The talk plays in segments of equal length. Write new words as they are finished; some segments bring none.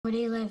Where do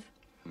you live?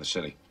 In the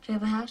city. Do you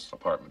have a house?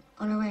 Apartment.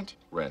 Own or rent?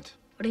 Rent.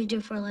 What do you do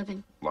for a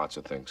living? Lots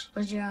of things.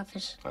 Where's your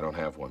office? I don't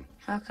have one.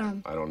 How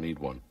come? I don't need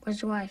one.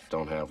 Where's your wife?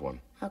 Don't have one.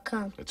 How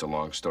come? It's a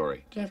long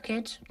story. Do you have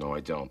kids? No, I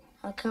don't.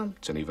 How come?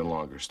 It's an even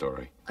longer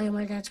story. Are you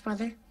my dad's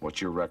brother? What's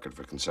your record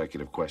for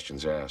consecutive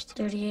questions asked?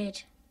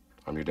 38.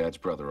 I'm your dad's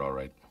brother, all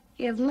right.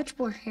 You have much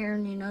more hair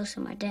and your nose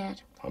than my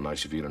dad. How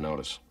nice of you to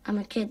notice. I'm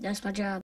a kid, that's my job.